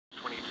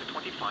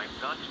5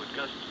 knots with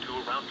gusts to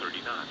around 30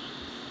 knots.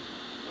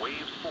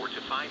 Waves 4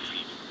 to 5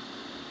 feet.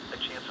 A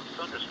chance of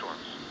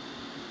thunderstorms.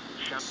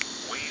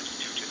 Waves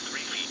 2 to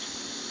 3 feet.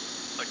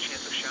 A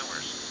chance of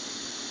showers.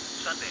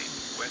 Sunday,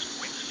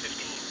 west winds 15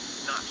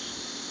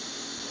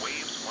 knots.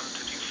 Waves 1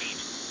 to 2 feet.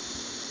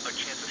 A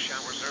chance of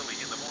showers early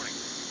in the morning.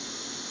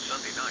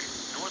 Sunday night,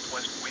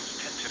 northwest winds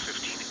 10 to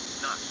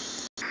 15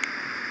 knots.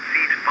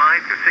 Seas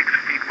 5 to 6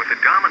 feet with a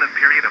dominant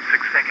period of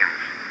 6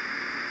 seconds.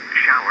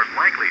 Showers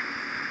likely.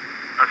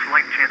 A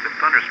slight chance of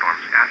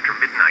thunderstorms after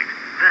midnight,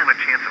 then a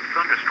chance of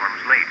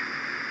thunderstorms late.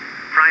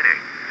 Friday,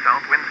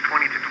 south winds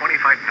 20 to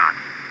 25 knots.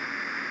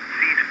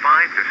 Seas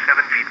 5 to 7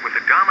 feet with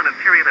a dominant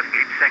period of 8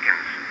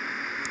 seconds.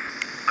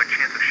 A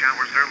chance of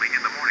showers early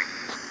in the morning.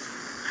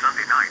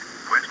 Sunday night,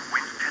 west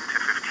winds 10 to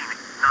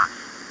 15 knots.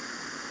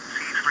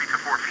 Seas 3 to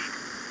 4 feet.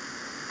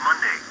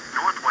 Monday,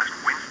 northwest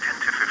winds 10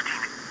 to 15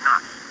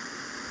 knots.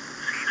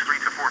 Seas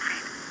 3 to 4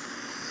 feet.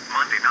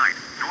 Monday night,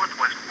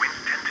 northwest winds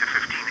 10 to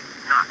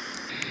 15 knots.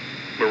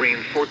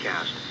 Marine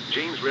forecast,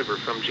 James River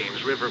from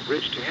James River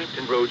Bridge to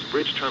Hampton Roads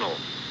Bridge Tunnel.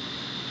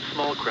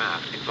 Small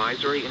craft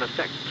advisory in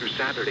effect through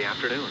Saturday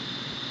afternoon.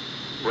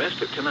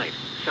 Rest of tonight,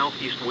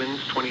 southeast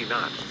winds 20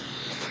 knots.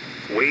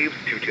 Waves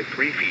 2 to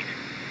 3 feet.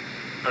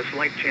 A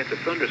slight chance of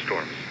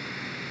thunderstorms.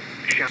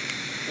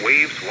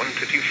 Waves 1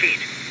 to 2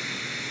 feet.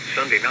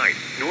 Sunday night,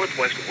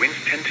 northwest winds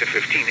 10 to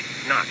 15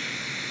 knots.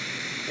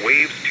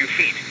 Waves 2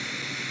 feet.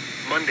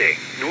 Monday,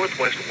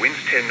 northwest winds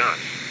 10 knots.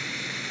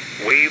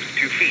 Waves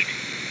 2 feet.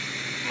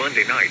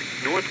 Monday night,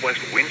 northwest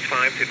winds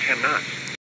 5 to 10 knots.